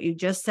attention to what you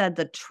just said,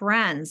 the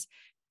trends,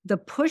 the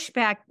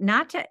pushback,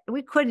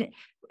 we couldn't,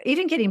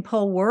 even getting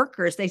poll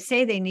workers, they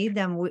say they need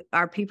them.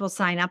 Our people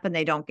sign up and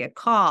they don't get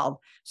called.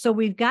 So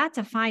we've got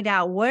to find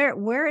out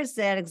where is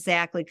that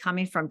exactly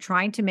coming from,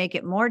 trying to make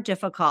it more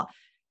difficult.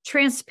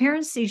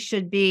 Transparency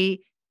should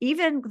be,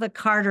 even the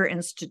Carter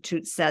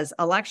Institute says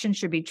elections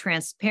should be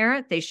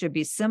transparent, they should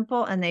be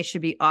simple, and they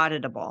should be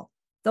auditable.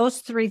 Those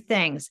three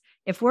things.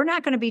 If we're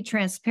not going to be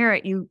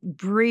transparent, you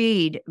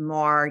breed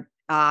more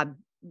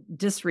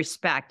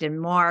disrespect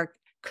and more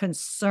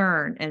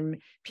concern,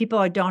 and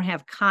people don't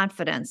have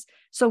confidence.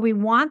 So we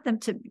want them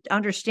to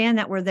understand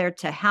that we're there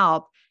to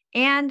help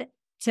and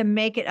to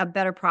make it a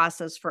better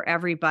process for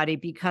everybody,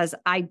 because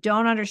I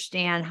don't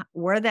understand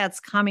where that's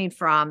coming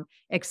from,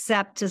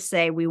 except to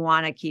say we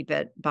want to keep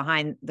it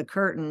behind the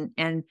curtain.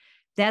 And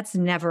that's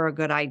never a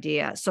good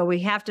idea. So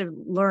we have to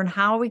learn,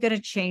 how are we going to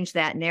change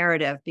that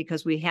narrative,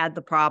 because we had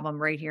the problem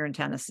right here in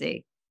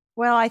Tennessee.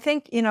 Well, I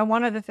think,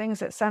 one of the things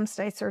that some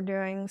states are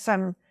doing,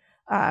 some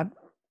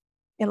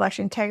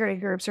election integrity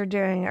groups are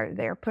doing,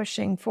 they're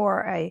pushing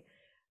for a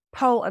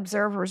poll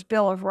observers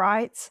Bill of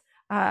Rights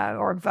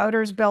or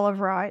voters Bill of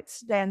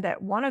Rights. And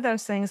that one of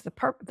those things, the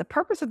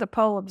purpose of the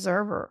poll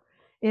observer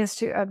is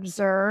to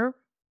observe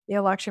the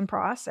election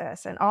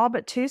process. And all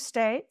but 2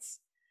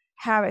 states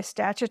have a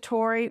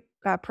statutory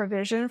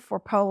provision for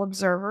poll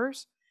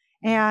observers,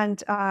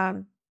 and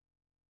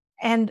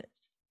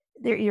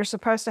you're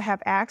supposed to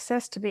have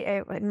access to be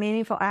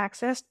meaningful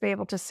access to be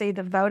able to see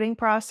the voting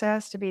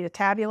process, to be the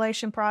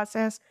tabulation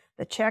process,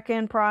 the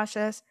check-in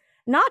process,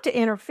 not to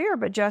interfere,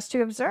 but just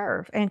to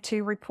observe and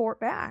to report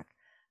back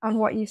on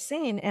what you've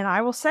seen. And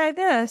I will say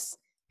this: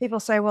 people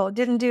say, well, it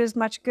didn't do as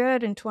much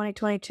good in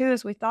 2022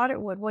 as we thought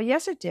it would. Well,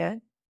 yes, it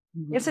did.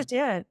 Mm-hmm. Yes, it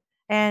did.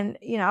 And,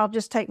 I'll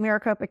just take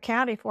Maricopa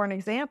County for an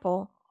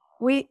example.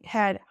 We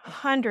had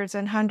hundreds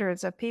and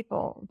hundreds of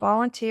people,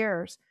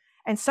 volunteers,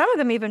 and some of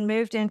them even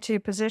moved into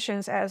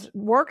positions as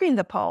working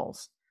the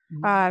polls,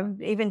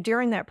 even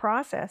during that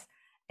process.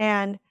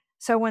 And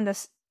so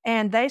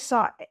they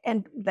saw,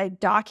 and they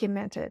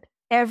documented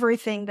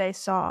everything they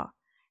saw.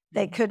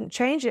 They couldn't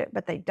change it,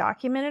 but they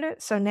documented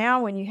it. So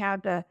now when you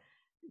have the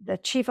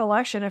chief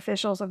election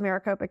officials of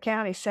Maricopa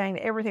County saying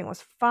that everything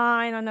was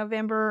fine on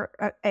November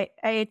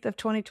 8th of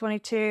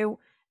 2022,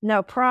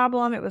 no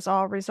problem, it was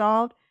all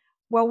resolved.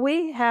 Well,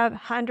 we have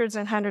hundreds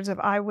and hundreds of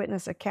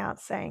eyewitness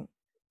accounts saying,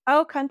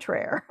 au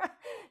contraire,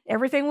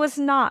 everything was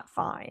not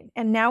fine.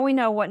 And now we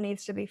know what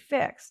needs to be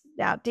fixed.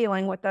 Now,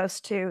 dealing with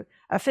those 2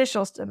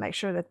 officials to make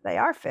sure that they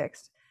are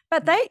fixed.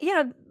 But they,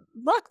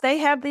 look, they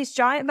have these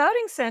giant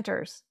voting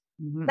centers.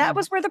 Mm-hmm. That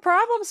was where the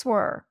problems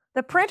were.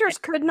 The printers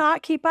could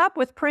not keep up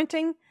with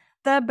printing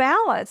the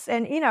ballots.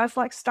 And, it's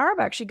like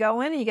Starbucks. You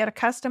go in and you get a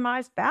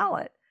customized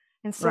ballot.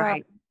 And so,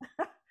 right.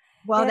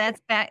 Well,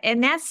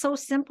 that's so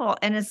simple.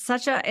 And it's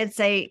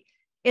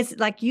it's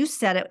like you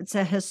said, it's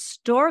a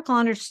historical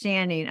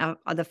understanding of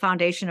the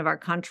foundation of our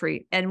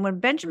country. And when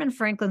Benjamin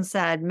Franklin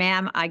said,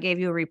 ma'am, I gave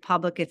you a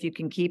republic if you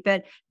can keep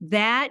it,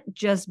 that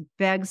just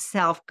begs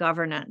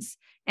self-governance.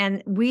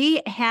 And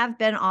we have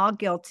been all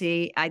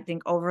guilty, I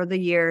think, over the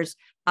years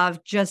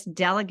of just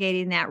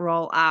delegating that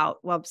role out.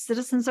 Well,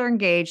 citizens are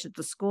engaged at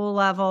the school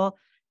level,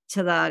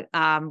 to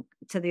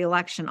the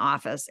election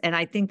office. And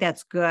I think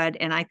that's good.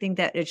 And I think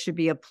that it should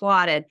be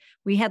applauded.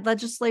 We had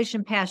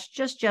legislation passed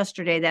just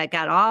yesterday that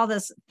got all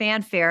this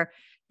fanfare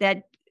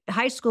that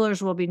high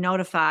schoolers will be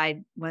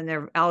notified when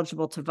they're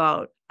eligible to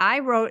vote. I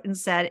wrote and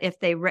said, if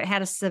they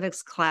had a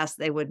civics class,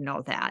 they would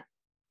know that.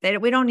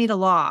 We don't need a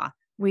law.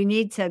 We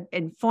need to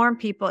inform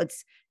people.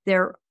 It's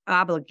their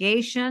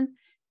obligation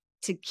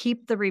to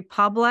keep the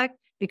republic,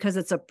 because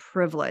it's a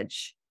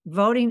privilege.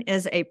 Voting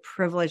is a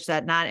privilege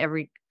that not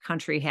every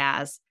country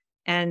has.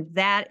 And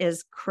that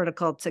is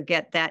critical to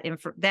get that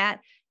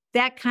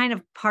that kind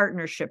of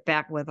partnership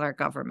back with our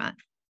government.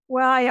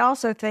 Well, I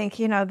also think,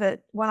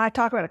 that when I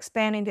talk about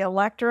expanding the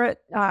electorate,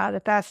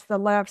 that's the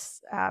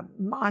left's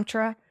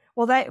mantra.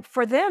 Well,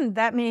 for them,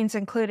 that means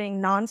including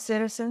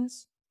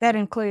non-citizens. That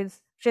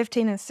includes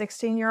 15 and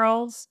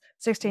 16-year-olds,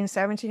 16,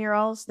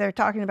 17-year-olds. They're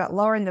talking about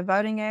lowering the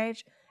voting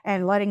age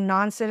and letting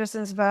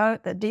non-citizens vote.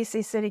 The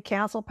D.C. City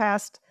Council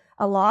passed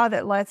a law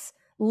that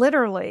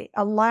literally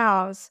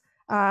allows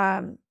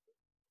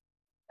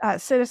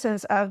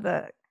citizens of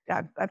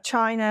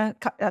China,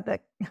 the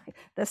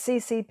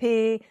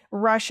CCP,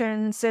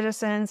 Russian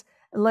citizens,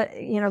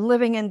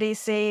 living in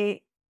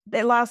D.C., it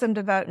allows them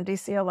to vote in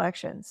D.C.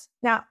 elections.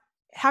 Now,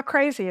 how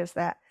crazy is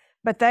that?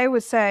 But they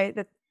would say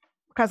that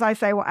because I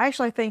say, well,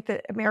 actually, I think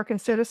that American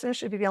citizens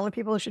should be the only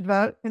people who should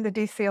vote in the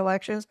DC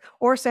elections,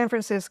 or San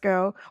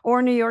Francisco,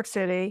 or New York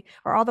City,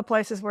 or all the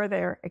places where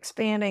they're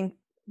expanding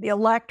the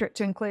electorate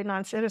to include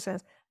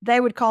non-citizens, they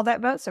would call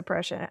that vote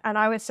suppression. And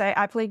I would say,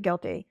 I plead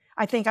guilty.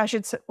 I think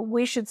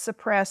we should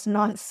suppress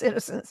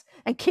non-citizens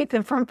and keep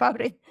them from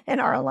voting in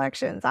our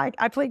elections. I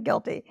plead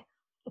guilty.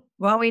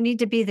 Well, we need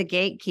to be the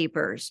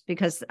gatekeepers,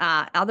 because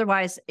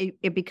otherwise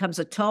it becomes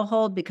a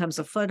toehold, becomes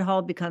a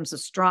foothold, becomes a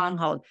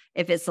stronghold.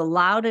 If it's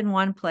allowed in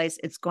one place,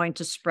 it's going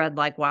to spread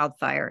like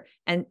wildfire.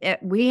 And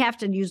we have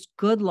to use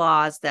good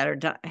laws that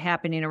are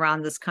happening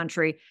around this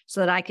country,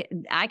 so that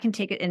I can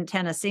take it in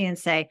Tennessee and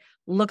say,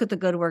 look at the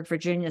good work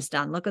Virginia's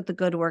done. Look at the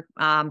good work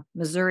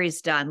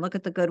Missouri's done. Look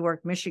at the good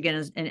work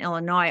Michigan and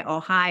Illinois,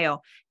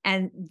 Ohio.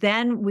 And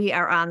then we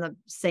are on the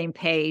same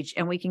page,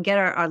 and we can get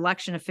our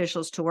election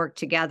officials to work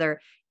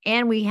together.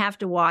 And we have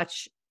to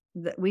watch,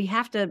 we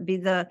have to be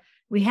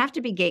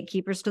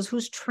gatekeepers, because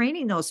who's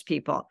training those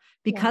people?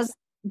 Because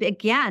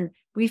again,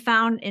 we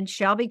found in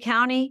Shelby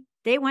County,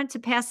 they went to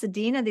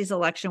Pasadena, these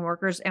election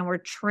workers, and were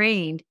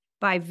trained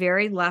by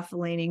very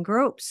left-leaning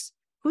groups.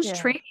 Who's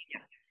training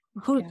them?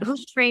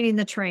 Who's training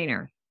the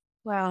trainer?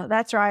 Well,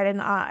 that's right.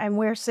 And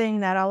we're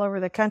seeing that all over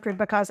the country,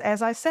 because,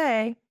 as I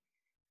say,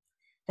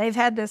 they've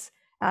had this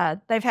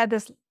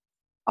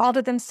all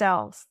to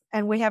themselves,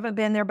 and we haven't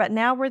been there, but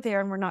now we're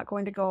there, and we're not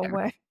going to go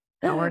away.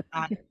 No, we're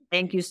not.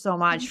 Thank you so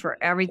much for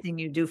everything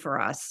you do for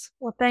us.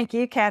 Well, thank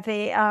you,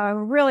 Kathy.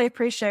 Really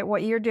appreciate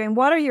what you're doing.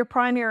 What are your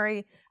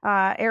primary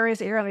areas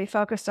that you're going to be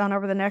focused on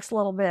over the next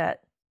little bit?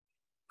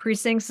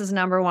 Precincts is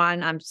number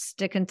one. I'm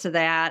sticking to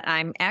that.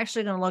 I'm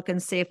actually going to look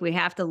and see if we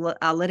have to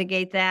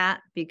litigate that,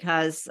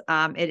 because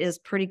it is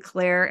pretty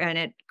clear, and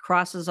it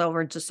crosses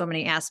over into so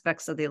many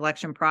aspects of the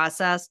election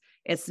process.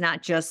 It's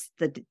not just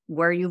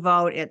where you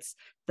vote, it's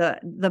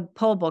the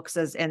poll books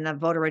and the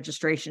voter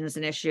registration is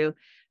an issue.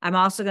 I'm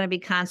also going to be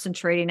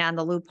concentrating on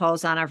the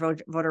loopholes on our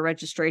voter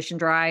registration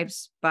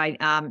drives by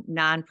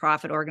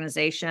nonprofit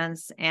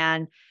organizations,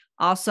 and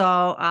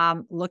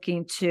also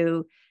looking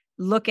to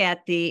look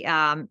at the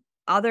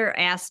other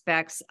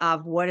aspects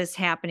of what is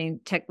happening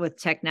with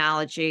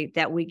technology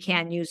that we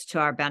can use to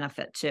our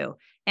benefit too.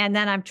 And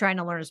then I'm trying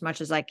to learn as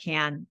much as I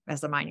can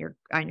as I'm on your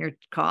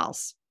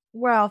calls.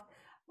 Well,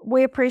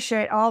 we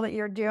appreciate all that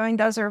you're doing.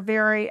 Those are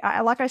very,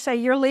 like I say,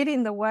 you're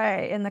leading the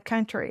way in the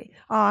country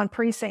on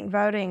precinct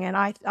voting.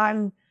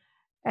 And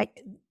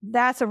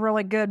that's a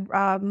really good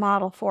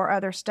model for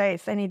other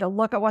states. They need to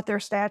look at what their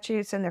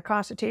statutes and their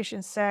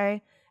constitutions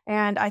say.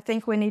 And I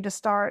think we need to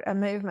start a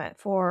movement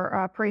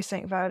for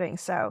precinct voting.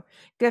 So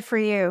good for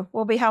you.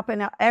 We'll be helping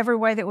out every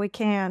way that we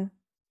can.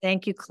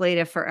 Thank you,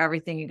 Cleta, for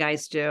everything you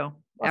guys do.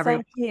 Well,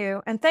 thank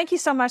you. And thank you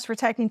so much for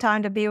taking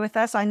time to be with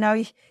us. I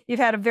know you've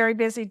had a very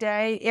busy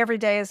day. Every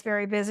day is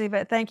very busy,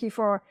 but thank you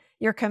for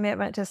your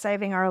commitment to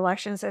saving our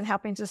elections and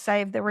helping to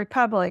save the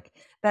republic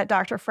that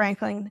Dr.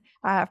 Franklin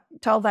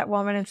told that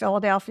woman in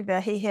Philadelphia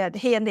that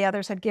he and the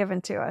others had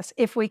given to us,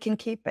 if we can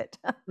keep it.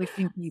 We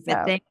can keep it.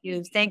 Thank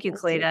you. Thank you,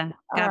 Cleta.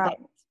 Right.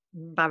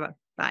 Bye-bye.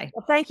 Bye.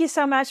 Well, thank you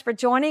so much for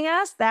joining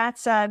us.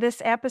 That's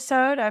this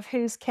episode of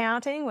Who's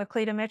Counting with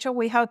Cleta Mitchell.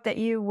 We hope that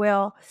you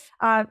will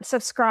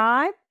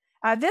subscribe.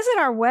 Visit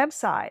our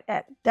website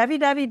at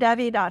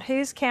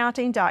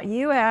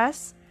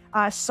www.whoscounting.us.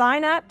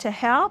 Sign up to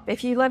help.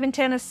 If you live in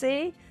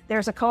Tennessee,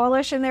 there's a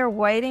coalition there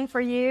waiting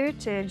for you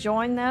to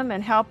join them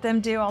and help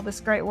them do all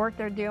this great work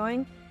they're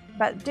doing.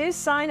 But do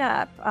sign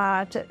up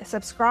to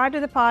subscribe to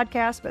the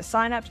podcast, but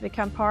sign up to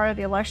become part of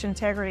the election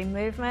integrity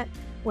movement.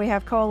 We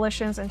have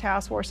coalitions and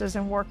task forces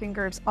and working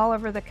groups all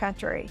over the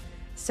country.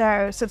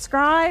 So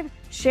subscribe,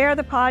 share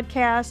the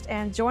podcast,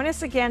 and join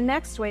us again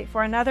next week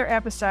for another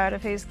episode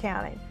of Who's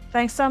Counting.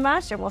 Thanks so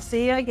much, and we'll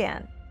see you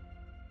again.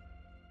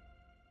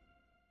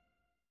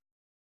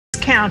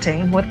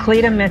 Counting with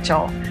Cleta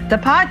Mitchell, the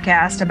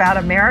podcast about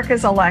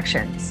America's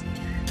elections.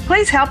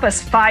 Please help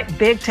us fight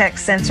big tech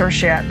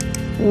censorship.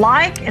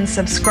 Like and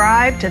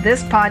subscribe to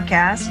this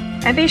podcast,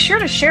 and be sure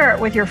to share it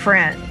with your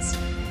friends.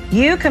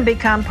 You can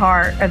become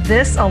part of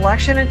this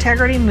election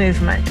integrity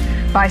movement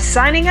by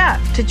signing up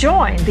to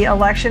join the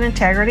Election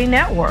Integrity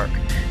Network.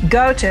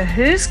 Go to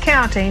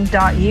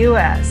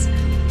whoscounting.us.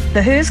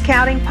 The Who's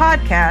Counting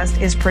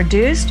podcast is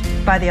produced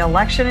by the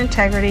Election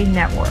Integrity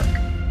Network.